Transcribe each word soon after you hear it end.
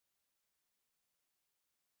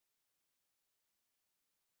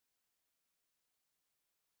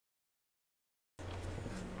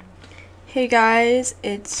Hey guys,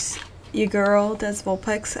 it's your girl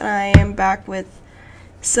desvulpex, and I am back with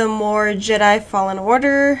some more Jedi Fallen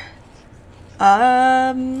Order.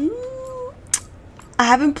 I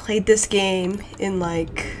haven't played this game in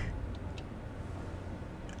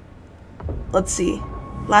let's see.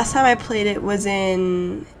 Last time I played it was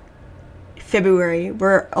in February.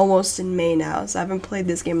 We're almost in May now, so I haven't played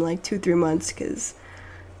this game in like 2-3 months because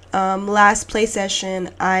last play session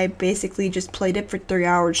I basically just played it for 3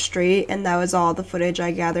 hours straight, and that was all the footage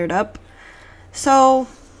I gathered up. So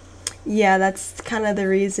yeah, that's kind of the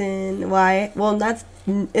reason why. Well,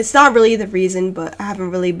 it's not really the reason, but I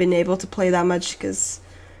haven't really been able to play that much because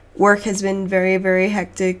work has been very, very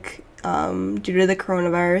hectic due to the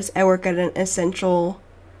coronavirus. I work at an essential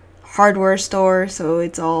hardware store, so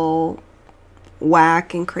it's all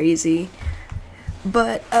whack and crazy.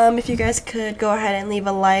 But if you guys could go ahead and leave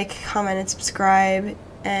a like, comment, and subscribe,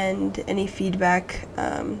 and any feedback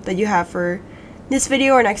that you have for this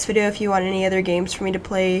video or next video, if you want any other games for me to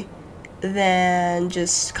play, then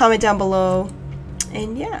just comment down below.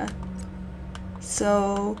 And yeah,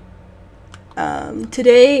 so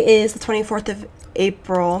today is the 24th of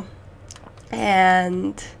April,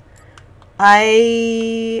 and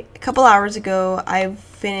a couple hours ago I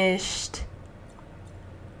finished.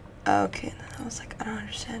 Okay, I was like, I don't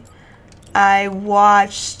understand. I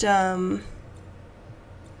watched, oh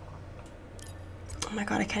my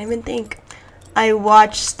god, I can't even think. I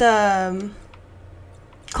watched, Clone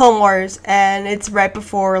Wars, and it's right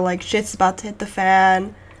before, like, shit's about to hit the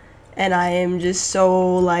fan, and I am just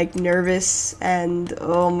so, like, nervous, and,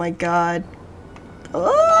 oh my god.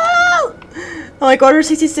 Oh! Like, Order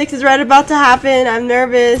 66 is right about to happen. I'm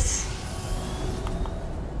nervous.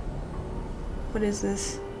 What is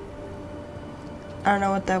this? I don't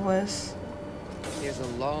know what that was. There's a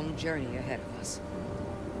long journey ahead of us.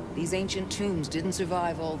 These ancient tombs didn't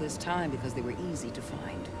survive all this time because they were easy to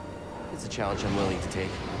find. It's a challenge I'm willing to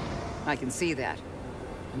take. I can see that.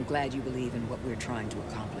 I'm glad you believe in what we're trying to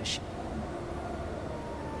accomplish.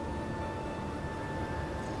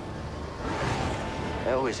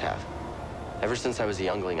 I always have. Ever since I was a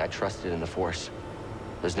youngling, I trusted in the Force.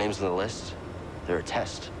 Those names on the list, they're a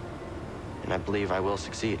test. And I believe I will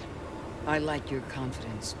succeed. I like your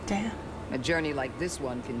confidence. Damn. A journey like this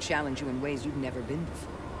one can challenge you in ways you've never been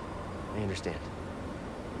before. I understand.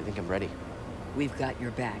 I think I'm ready. We've got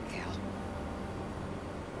your back, Cal.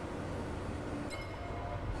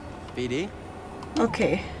 BD?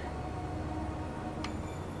 Okay.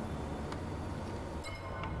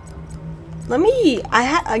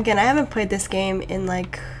 Again, I haven't played this game in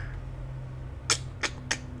like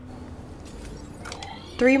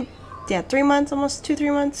 3 months, almost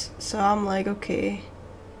 2-3 months. So I'm like, okay,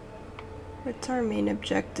 what's our main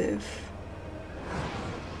objective?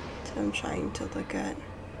 That I'm trying to look at.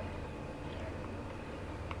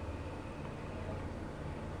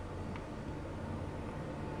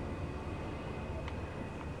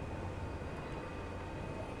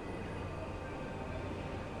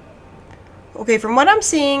 Okay, from what I'm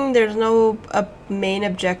seeing, there's no main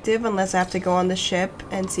objective unless I have to go on the ship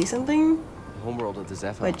and see something. The homeworld of the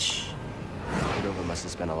Zeffo. Which Cordova must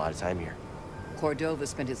have spent a lot of time here. Cordova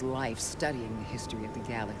spent his life studying the history of the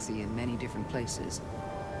galaxy in many different places.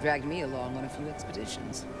 Dragged me along on a few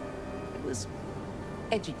expeditions. It was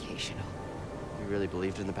educational. You really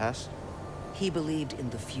believed in the past? He believed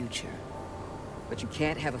in the future. But you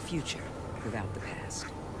can't have a future without the past.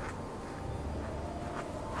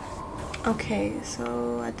 okay,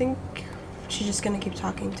 so I think she's just gonna keep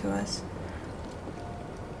talking to us.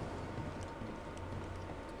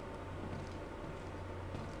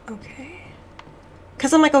 Okay.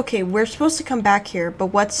 Because I'm like, okay, we're supposed to come back here, but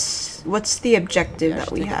what's the objective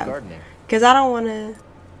that we have? Because I don't want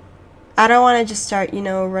to just start, you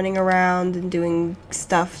know, running around and doing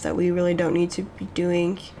stuff that we really don't need to be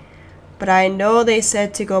doing. But I know they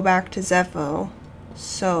said to go back to Zeffo,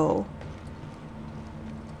 so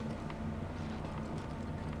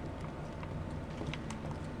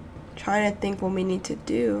trying to think what we need to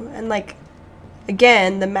do. And like,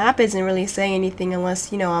 again, the map isn't really saying anything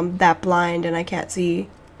unless, you know, I'm that blind and I can't see.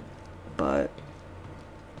 But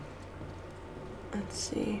let's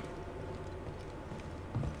see.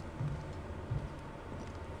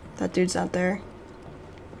 That dude's not there.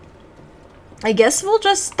 I guess we'll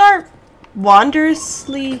just start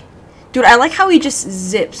wanderously. Dude, I like how he just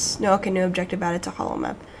zips. No, okay, no objective added to holo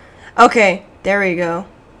map. Okay, there we go.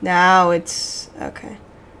 Now it's okay.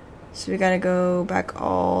 So we gotta go back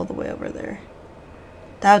all the way over there.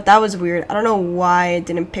 That was weird. I don't know why it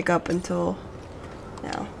didn't pick up until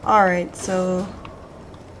now. Alright, so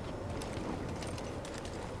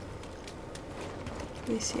Let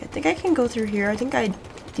me see. I think I can go through here. I think I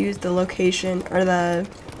used the location or the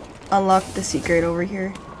unlock the secret over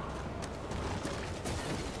here.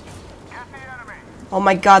 Oh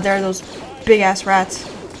my god, there are those big ass rats.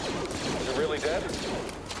 Is it really dead?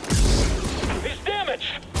 He's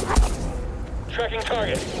damaged! Tracking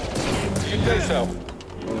target. You say so.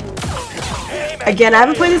 Again, I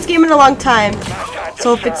haven't played this game in a long time.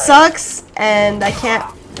 So if it sucks and I can't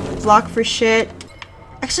block for shit.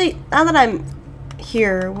 Actually, now that I'm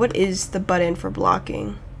here, what is the button for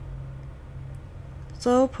blocking?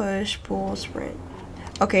 Slow, push, pull, sprint.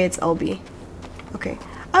 Okay, it's LB. Okay.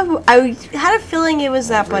 I had a feeling it was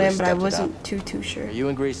that button, but I wasn't too sure. Are you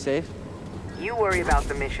and Grease safe? You worry about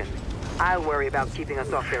the mission. I'll worry about keeping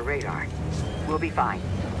us off their radar. We'll be fine.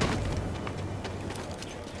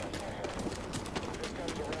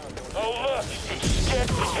 Oh look! Get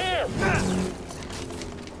here!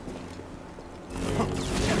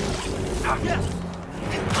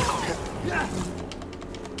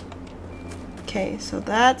 Okay, so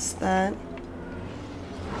that's that.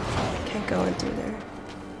 Can't go in through there.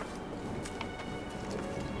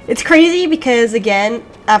 It's crazy because, again,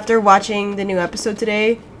 after watching the new episode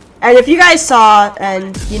today, and if you guys saw,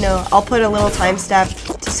 and, you know, I'll put a little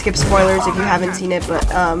timestamp to skip spoilers if you haven't seen it, but,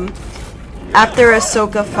 after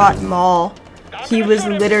Ahsoka fought Maul, he was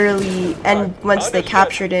literally, and once they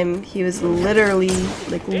captured him, he was literally,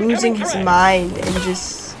 like, losing his mind and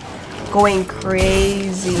just going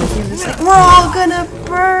crazy. He was like, we're all gonna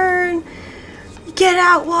burn! Get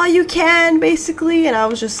out while you can, basically. And I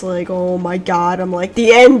was just like, oh my god. I'm like,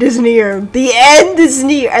 the end is near. The end is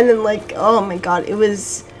near. And then, like, oh my god. It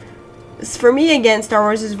was, for me, again, Star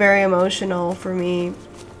Wars is very emotional for me.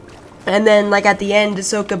 And then, like, at the end,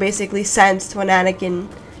 Ahsoka basically sensed when Anakin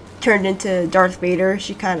turned into Darth Vader.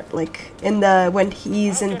 She kind of, like, when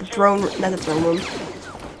he's in the throne, not the throne room,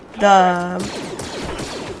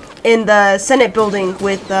 in the Senate building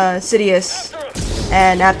with Sidious.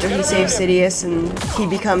 And after he saves Sidious and he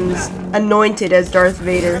becomes anointed as Darth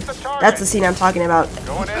Vader, that's the scene I'm talking about.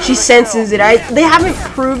 She senses it. They haven't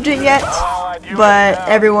proved it yet, but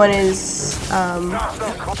everyone is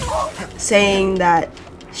saying that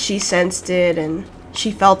she sensed it and she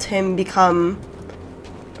felt him become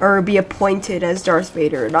or be appointed as Darth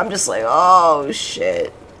Vader. And I'm just like, oh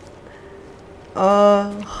shit.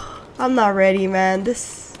 Oh, I'm not ready, man.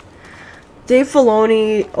 Dave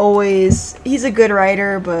Filoni he's a good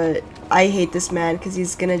writer, but I hate this man because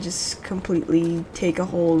he's gonna just completely take a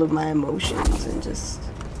hold of my emotions and just...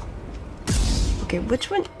 Okay, which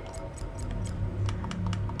one?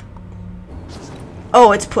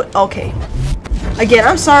 Oh, it's okay. Again,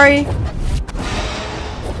 I'm sorry.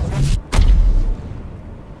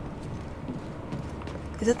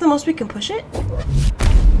 Is that the most we can push it?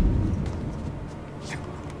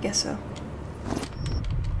 Guess so.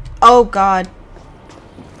 Oh god.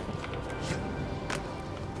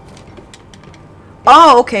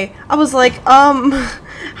 Oh, okay. I was like, how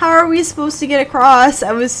are we supposed to get across?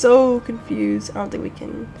 I was so confused. I don't think we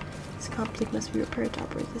can. This conflict must be repaired to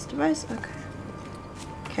operate this device. Okay.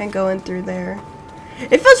 Can't go in through there.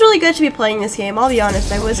 It feels really good to be playing this game. I'll be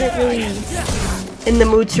honest. I wasn't really in the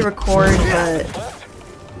mood to record, but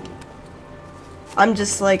I'm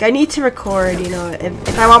just like, I need to record, you know,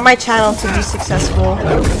 if I want my channel to be successful,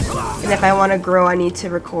 and if I want to grow, I need to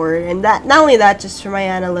record, and that, not only that, just for my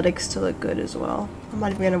analytics to look good as well. I'm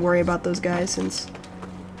not even going to worry about those guys since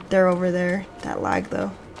they're over there. That lag,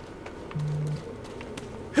 though.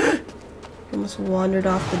 Almost wandered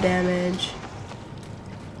off the damage.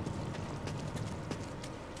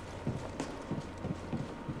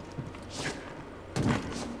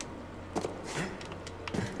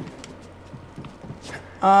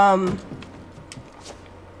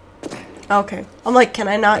 Okay. I'm like, can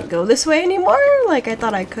I not go this way anymore? Like, I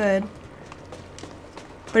thought I could.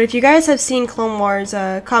 But if you guys have seen Clone Wars,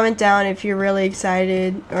 comment down if you're really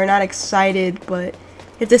excited, or not excited, but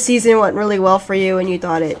if the season went really well for you and you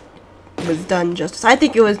thought it was done justice. I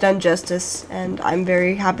think it was done justice, and I'm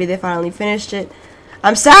very happy they finally finished it.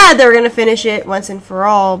 I'm sad they were gonna finish it once and for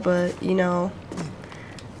all, but, you know,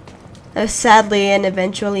 sadly and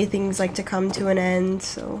eventually things like to come to an end,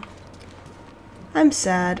 so I'm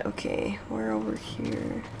sad. Okay, we're over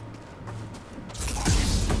here.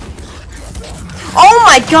 Oh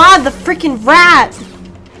my god, the freaking rat!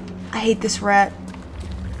 I hate this rat.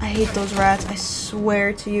 I hate those rats, I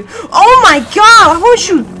swear to you. Oh my god, why won't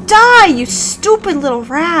you die, you stupid little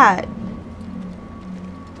rat?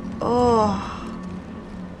 Oh.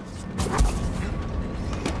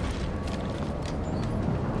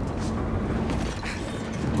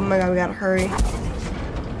 Oh my god, we gotta hurry.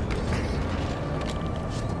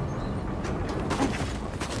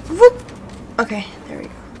 Okay, there we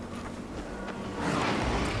go.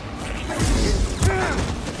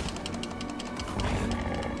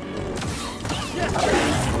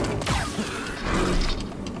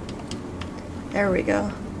 There we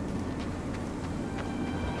go.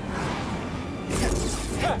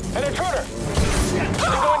 An intruder! Is he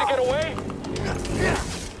going to get away?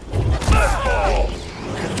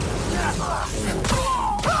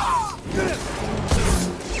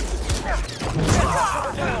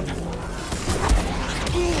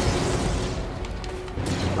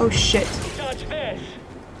 Oh shit. Dodge this!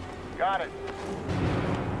 Got it.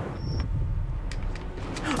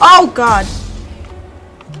 Oh god!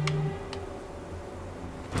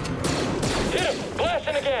 Hit him!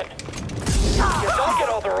 Blasting again! You don't get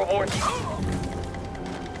all the rewards.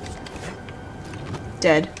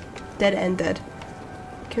 Dead. Dead and dead.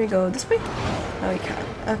 Can we go this way? No, we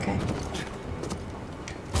can't. Okay.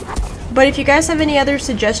 But if you guys have any other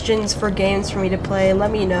suggestions for games for me to play, let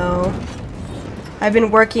me know. I've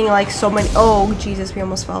been working like so many. Oh, Jesus, we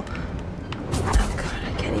almost fell. Oh, God,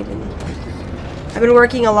 I can't even. I've been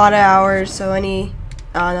working a lot of hours, so any.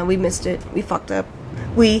 Oh, no, we missed it. We fucked up.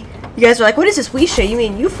 You guys are like, what is this we shit? You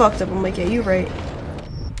mean you fucked up? I'm like, yeah, you're right.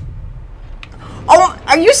 Oh,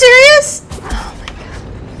 are you serious? Oh my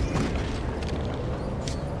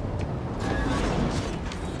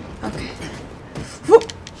god. Okay.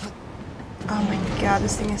 Whoop. Oh my god,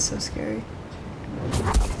 this thing is so scary.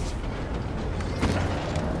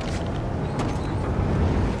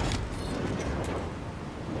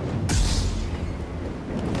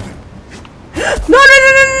 No, no, no,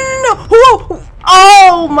 no, no, no, no! Whoa!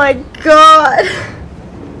 Oh my god!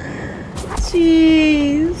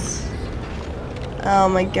 Jeez. Oh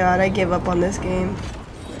my god, I give up on this game.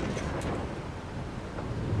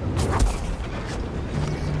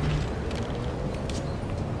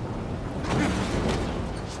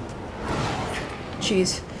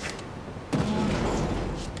 Jeez.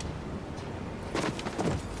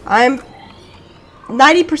 I'm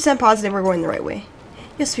 90% positive we're going the right way.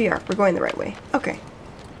 Yes, we are. We're going the right way. Okay.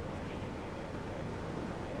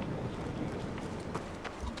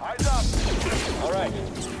 Eyes up! Alright.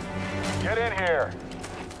 Get in here.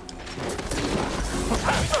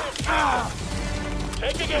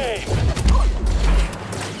 Taking aim!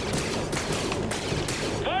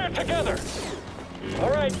 Fire together!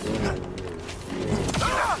 Alright.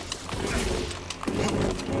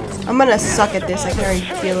 I'm gonna suck at this. I can already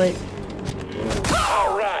feel it.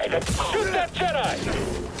 Alright, shoot that Jedi!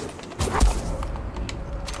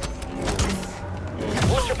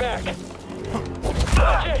 Watch your back!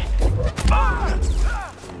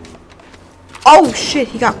 Oh shit,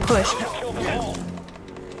 he got pushed. Kill them all.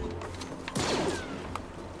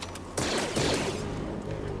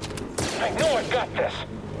 I know I've got this!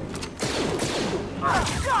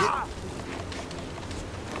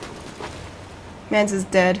 Mans is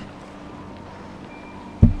dead.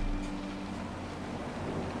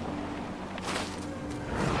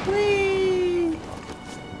 Whee!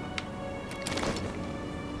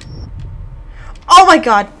 Oh my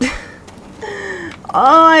god!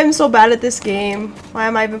 Oh, I'm so bad at this game. Why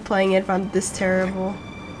am I even playing it if I'm this terrible?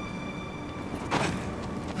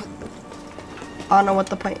 I don't know what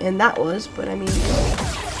the point in that was, but I mean...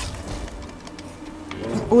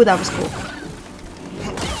 Ooh, that was cool.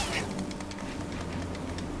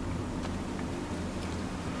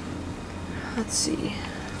 Let's see.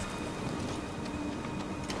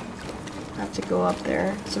 I have to go up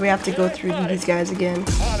there. So we have to go through these guys again.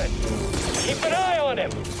 On it. Keep an eye on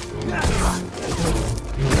him!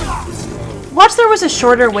 Watch, there was a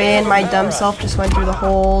shorter way and my dumb self just went through the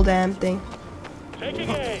whole damn thing. Taking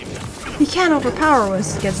aim! He can't overpower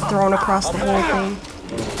us. He gets thrown across the whole thing.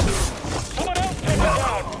 Someone else take him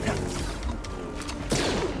down!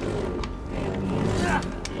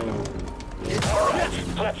 Alright,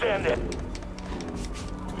 let's end it.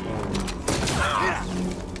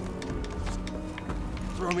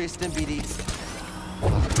 Throw me a stim, BD. Oh,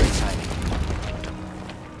 great timing.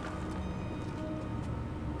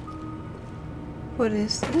 What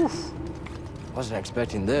is this? Wasn't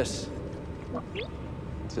expecting this.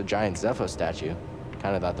 It's a giant Zeffo statue.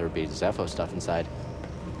 Kinda thought there would be Zeffo stuff inside.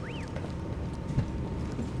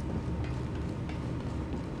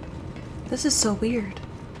 This is so weird.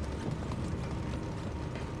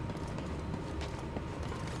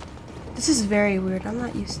 This is very weird. I'm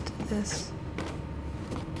not used to this.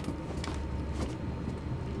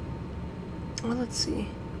 Well, let's see.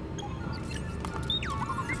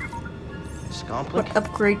 What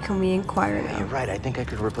upgrade can we inquire now? You're right, I think I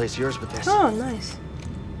could replace yours with this. Oh, nice.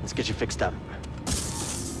 Let's get you fixed up.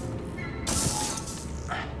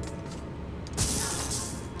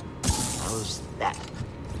 Those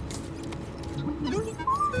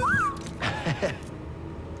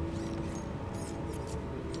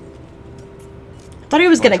Thought he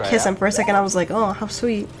was gonna kiss him for a second. I was like, oh, how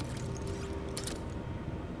sweet.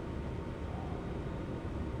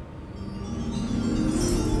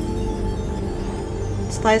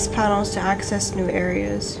 Slice panels to access new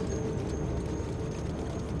areas.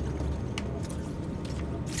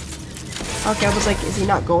 Okay, I was like, is he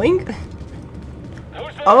not going?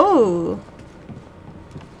 Oh!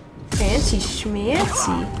 Fancy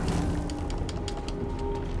schmancy.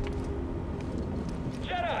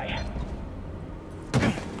 Jedi!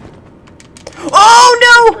 Oh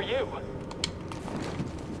no! For you.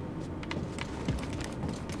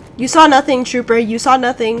 You saw nothing, Trooper. You saw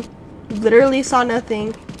nothing. You literally saw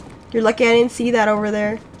nothing. You're lucky I didn't see that over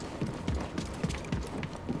there.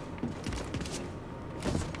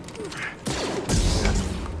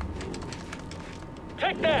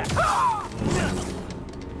 Take that!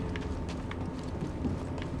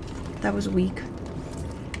 That was weak.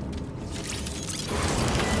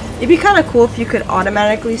 It'd be kind of cool if you could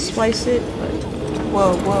automatically splice it, but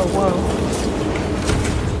whoa, whoa, whoa.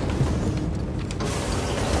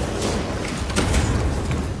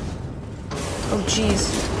 Oh,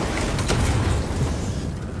 jeez.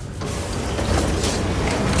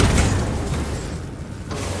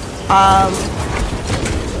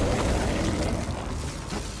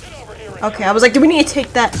 Okay, I was like, do we need to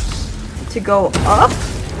take that to go up?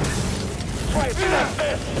 Right, like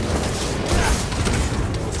this.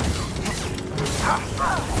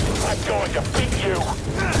 I'm going to beat you.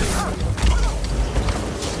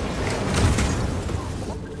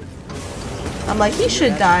 I'm like, he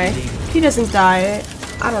should die. If he doesn't die,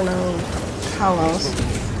 I don't know how else.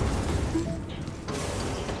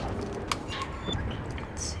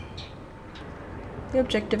 Let's see. The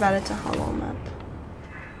objective added to hollow map.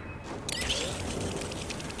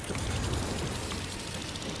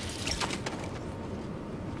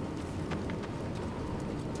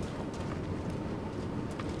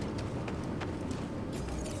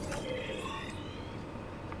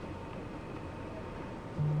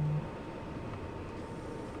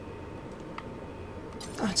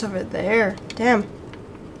 Oh, it's over there. Damn.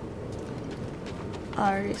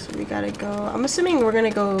 Alright, so we gotta go. I'm assuming we're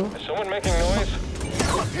gonna go. Is someone making noise?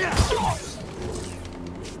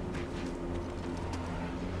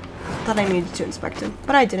 Thought I needed to inspect him,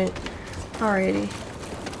 but I didn't. Alrighty.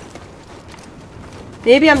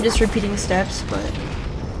 Maybe I'm just repeating steps, but.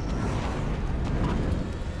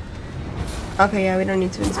 Okay, yeah, we don't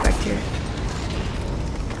need to inspect here.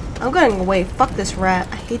 I'm going away. Fuck this rat.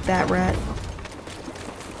 I hate that rat.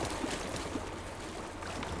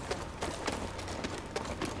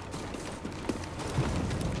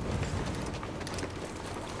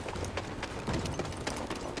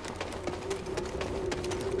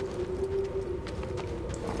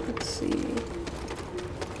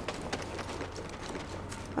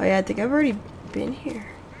 Oh yeah, I think I've already been here.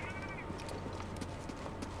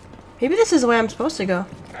 Maybe this is the way I'm supposed to go.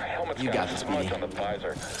 You got this, smudge on the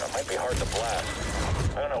visor. That might be hard to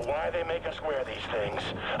blast. I don't know why they make us wear these things.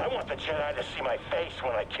 I want the Jedi to see my face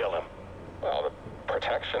when I kill him. Well, the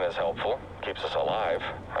protection is helpful. Keeps us alive.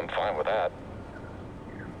 I'm fine with that.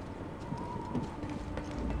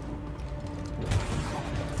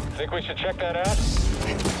 Think we should check that out?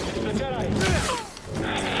 The Jedi!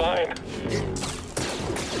 Fine.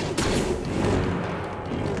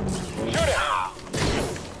 Shoot it!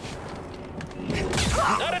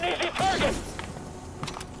 Not an easy target!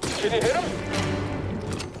 Can you hit him?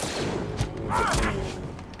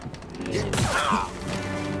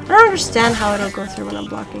 I don't understand how it'll go through when I'm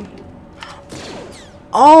blocking.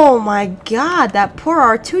 Oh my god, that poor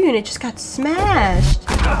R2 unit just got smashed.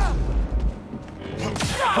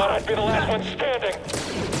 Thought I'd be the last one standing.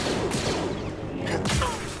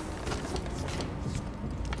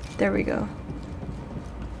 There we go.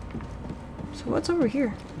 So what's over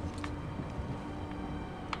here?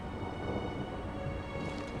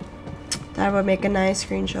 That would make a nice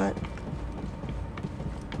screenshot.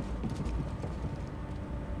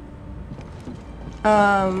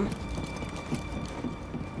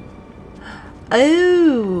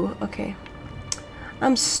 Oh, okay.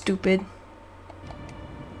 I'm stupid.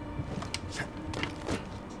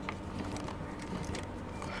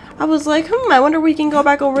 I was like, I wonder if we can go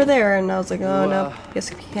back over there. And I was like, oh no,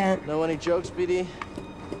 guess we can't. Know any jokes, BD?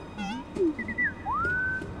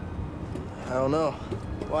 I don't know.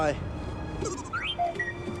 Why?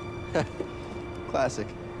 Classic.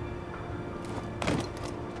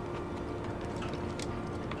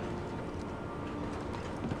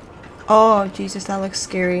 Oh, Jesus, that looks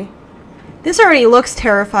scary. This already looks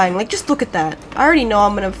terrifying. Like, just look at that. I already know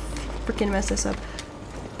I'm gonna freaking mess this up.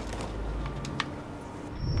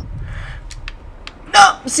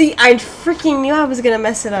 No! See, I freaking knew I was gonna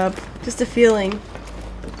mess it up. Just a feeling.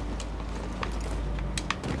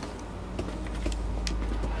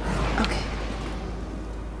 Okay.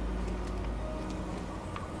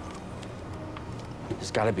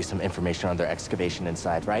 There's gotta be some information on their excavation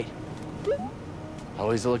inside, right?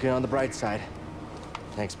 Always looking on the bright side.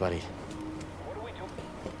 Thanks, buddy.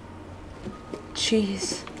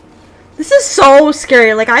 Jeez. This is so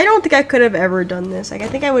scary. Like, I don't think I could have ever done this. Like, I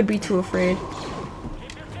think I would be too afraid.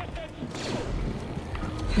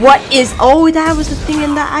 What is... Oh, that was the thing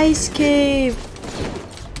in the ice cave.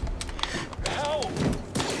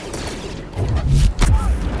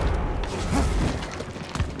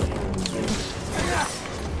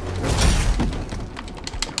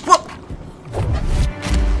 Whoa.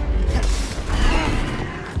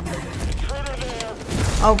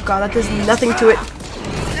 Oh god, that does nothing to it.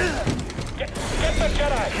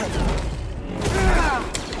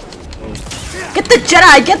 Get the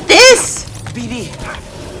Jedi! Get this! BD!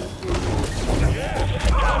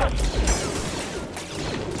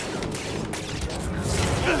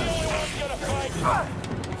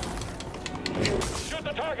 Shoot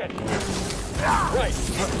the target! Right.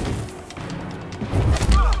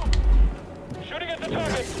 Shooting at the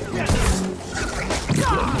target!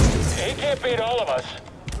 He can't beat all of us.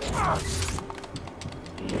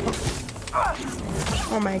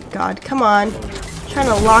 Oh my god, come on. I'm trying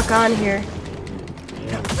to lock on here.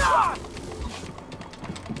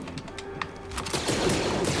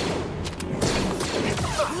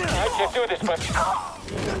 I can't do this, but...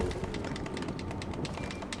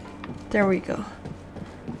 There we go.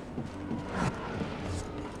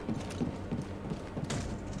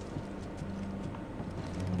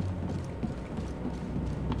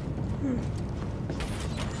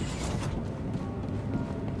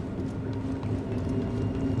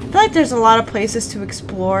 I feel like there's a lot of places to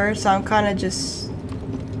explore, so I'm kind of just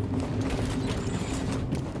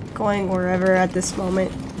going wherever at this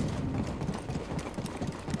moment.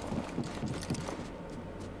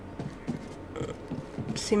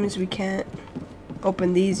 Seems we can't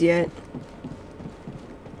open these yet.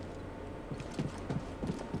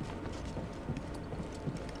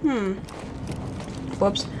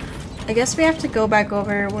 Whoops. I guess we have to go back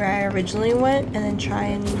over where I originally went and then try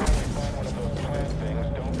and...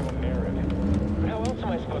 How else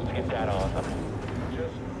am I supposed to get that off of?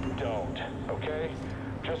 Just don't, okay?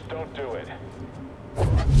 Just don't do it.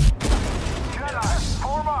 Jedi,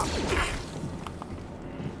 form up!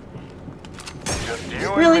 Just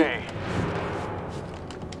you Really? and me.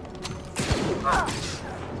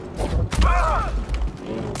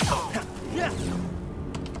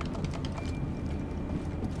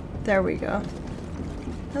 There we go.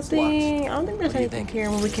 Nothing... I don't think there's anything here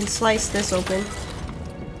where we can slice this open.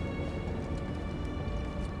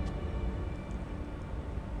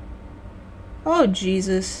 Oh,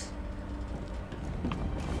 Jesus.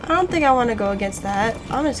 I don't think I want to go against that.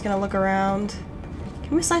 I'm just gonna look around.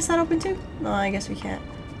 Can we slice that open too? No, I guess we can't.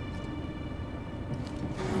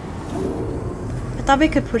 I thought we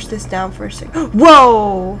could push this down for a second.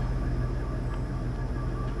 Whoa!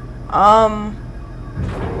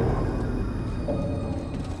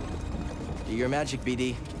 Do your magic,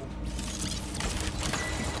 BD.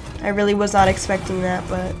 I really was not expecting that,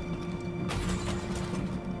 but...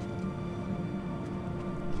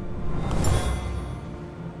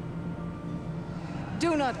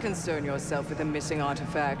 Do not concern yourself with a missing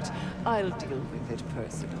artifact. I'll deal with it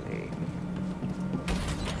personally.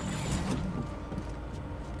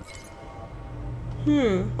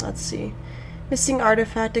 Let's see. Missing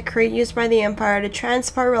artifact, a crate used by the Empire to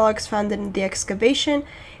transport relics found in the excavation.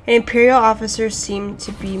 An Imperial officer seemed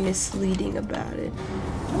to be misleading about it.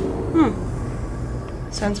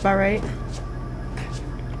 Sounds about right.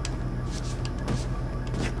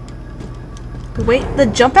 Wait, the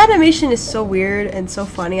jump animation is so weird and so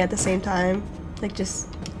funny at the same time. Like, just...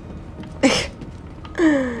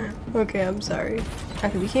 Okay, I'm sorry.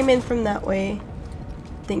 Okay, we came in from that way.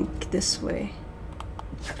 Think this way.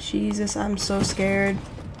 Jesus, I'm so scared.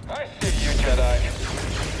 I see you, Jedi.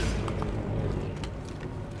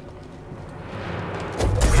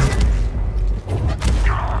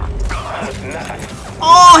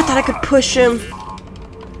 Oh, I thought I could push him.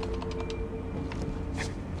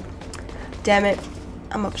 Damn it.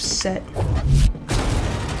 I'm upset.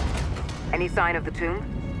 Any sign of the tomb?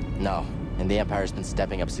 No, and the Empire's been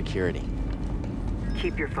stepping up security.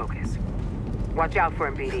 Keep your focus. Watch out for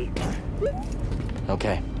him, BD.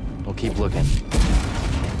 Okay, we'll keep looking.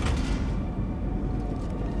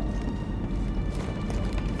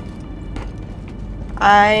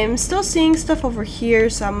 I'm still seeing stuff over here,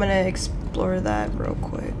 so I'm gonna explore that real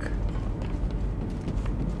quick.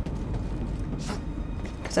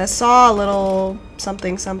 I saw a little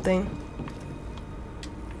something something.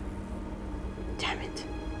 Damn it.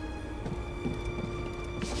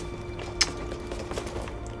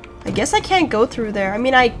 I guess I can't go through there. I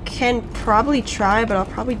mean, I can probably try, but I'll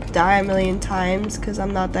probably die a million times because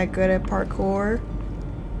I'm not that good at parkour.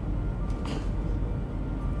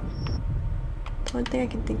 One thing I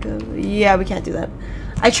can think of. Yeah, we can't do that.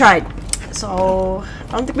 I tried. So,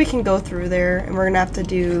 I don't think we can go through there, and we're gonna have to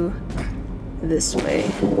do this way.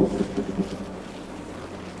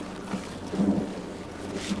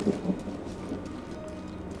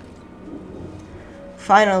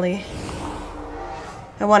 Finally.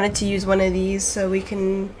 I wanted to use one of these so we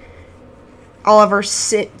can... all of our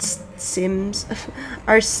stims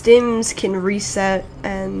can reset,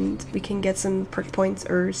 and we can get some perk points,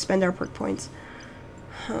 or spend our perk points.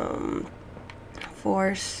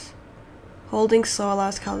 Force. Holding slow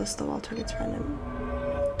allows Callis to all targets random.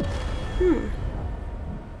 I'm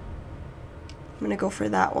gonna go for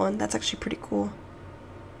that one. That's actually pretty cool.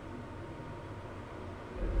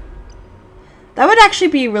 That would actually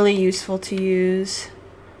be really useful to use.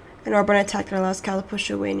 An orbital attack that allows Cal to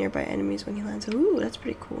push away nearby enemies when he lands. Ooh, that's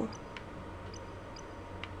pretty cool.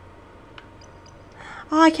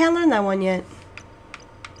 Oh, I can't learn that one yet.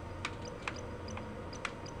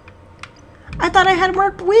 I thought I had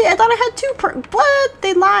worked. Wait, I thought I had 2 perk. What?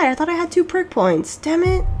 They lied. I thought I had 2 perk points. Damn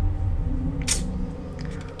it.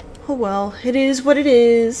 Oh well, it is what it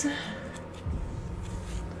is.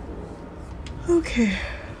 Okay.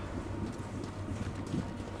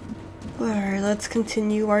 Alright, let's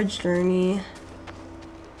continue our journey.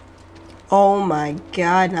 Oh my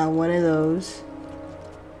god, not one of those.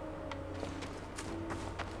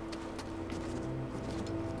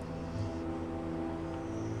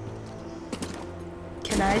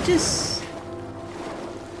 Can I just...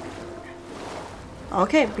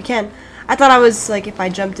 Okay, we can. I thought I was, like, if I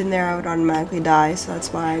jumped in there I would automatically die, so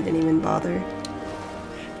that's why I didn't even bother.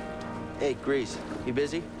 Hey, Grease, you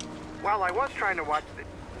busy? Well, I was trying to watch the...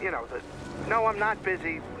 you know, the... No, I'm not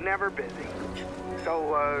busy. Never busy.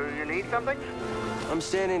 So, you need something? I'm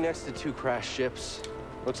standing next to 2 crashed ships.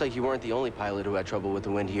 Looks like you weren't the only pilot who had trouble with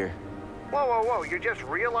the wind here. Whoa, whoa, whoa. You're just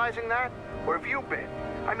realizing that? Where have you been?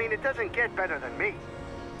 I mean, it doesn't get better than me.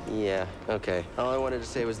 Yeah, okay. All I wanted to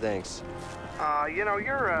say was thanks. You know,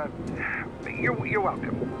 you're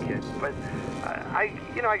welcome, kid. But,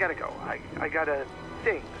 you know, I gotta go. I got a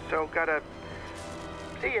thing, so gotta...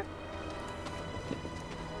 See ya.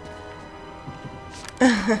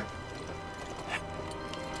 I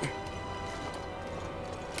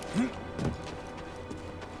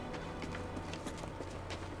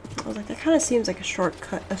was like, that kind of seems like a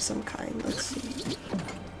shortcut of some kind. Let's see.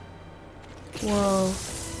 Whoa.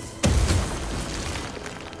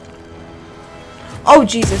 Oh,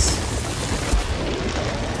 Jesus.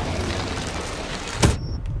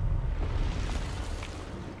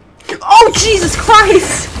 Oh, Jesus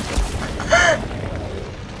Christ!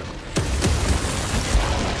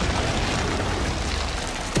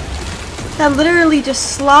 That literally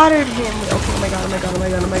just slaughtered him. Okay, oh my god, oh my god, oh my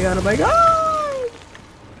god, oh my god, oh my god!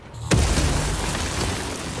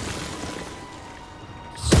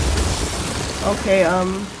 Okay,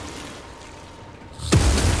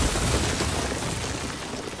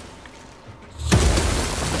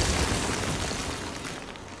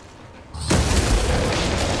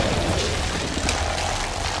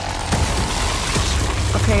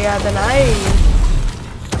 okay, yeah, then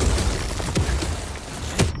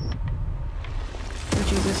oh,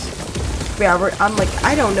 Jesus. Yeah, I'm like,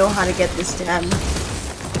 I don't know how to get this damn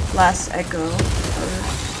last echo.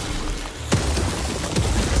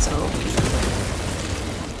 So.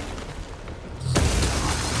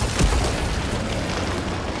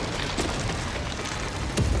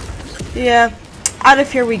 Yeah, out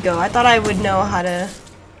of here we go. I thought I would know how to...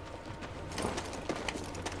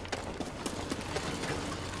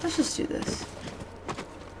 Let's just do this.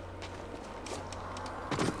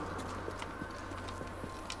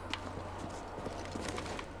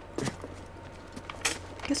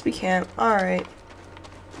 Guess we can't. Alright.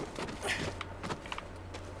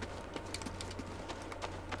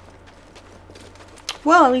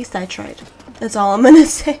 Well, at least I tried. That's all I'm gonna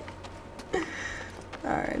say.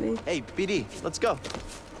 Alrighty. Hey, BD, let's go.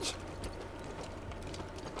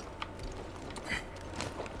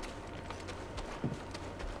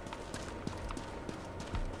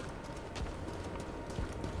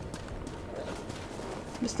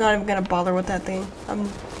 I'm just not even gonna bother with that thing.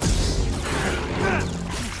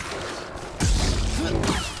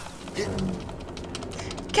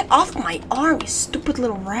 Get off my arm, you stupid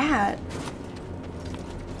little rat.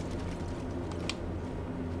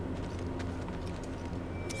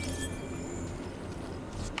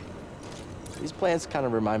 These plants kind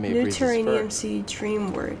of remind me of Breeze's fur. Deuterium seed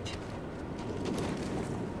dream word.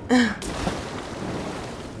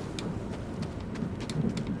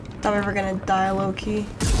 Thought we were gonna die low-key.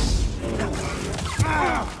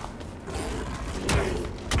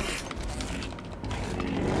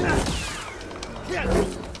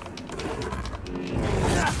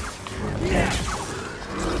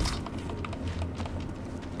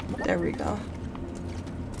 There we go.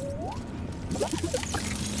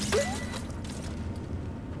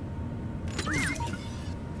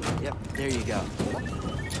 Yep, there you go.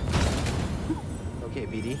 Okay,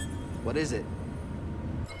 BD, what is it?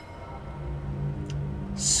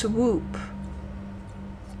 Swoop.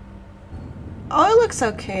 Oh, it looks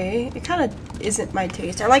okay. It kind of isn't my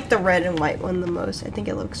taste. I like the red and white one the most. I think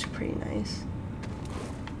it looks pretty nice.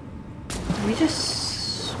 Do we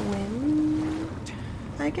just swim?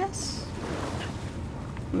 I guess?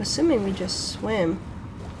 I'm assuming we just swim.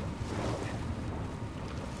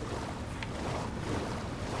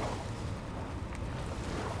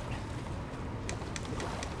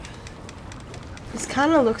 This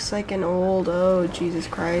kind of looks like an old, oh Jesus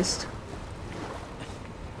Christ.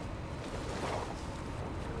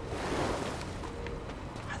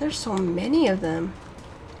 Why are there so many of them?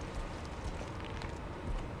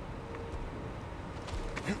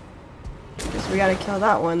 Guess we gotta kill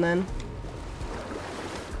that one then.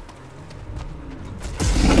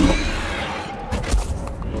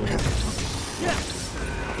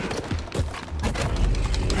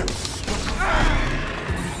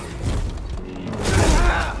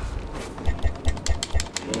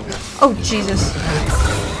 Oh, Jesus.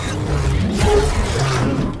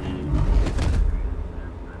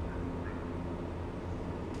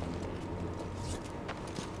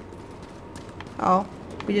 Oh,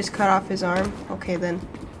 we just cut off his arm? Okay, then.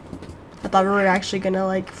 I thought we were actually gonna,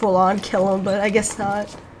 like, full-on kill him, but I guess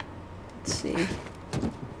not. Let's see.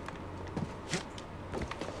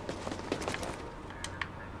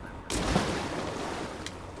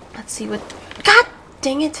 Let's see what... God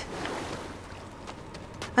dang it!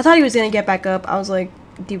 I thought he was gonna get back up. I was like,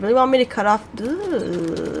 do you really want me to cut off?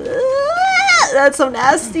 That's so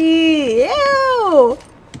nasty! Ew!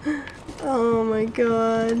 Oh my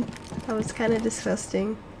god. That was kind of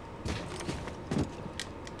disgusting.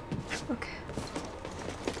 Okay.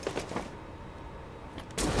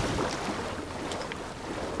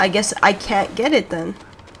 I guess I can't get it then.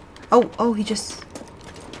 Oh, he just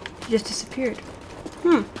disappeared.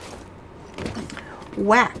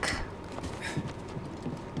 Whack.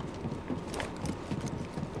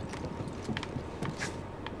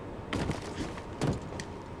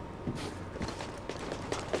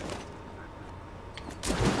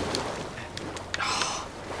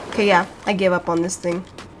 Okay, yeah, I gave up on this thing.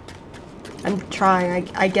 I'm trying.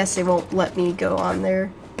 I guess it won't let me go on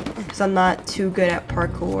there because I'm not too good at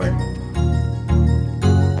parkour.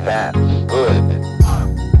 That's good.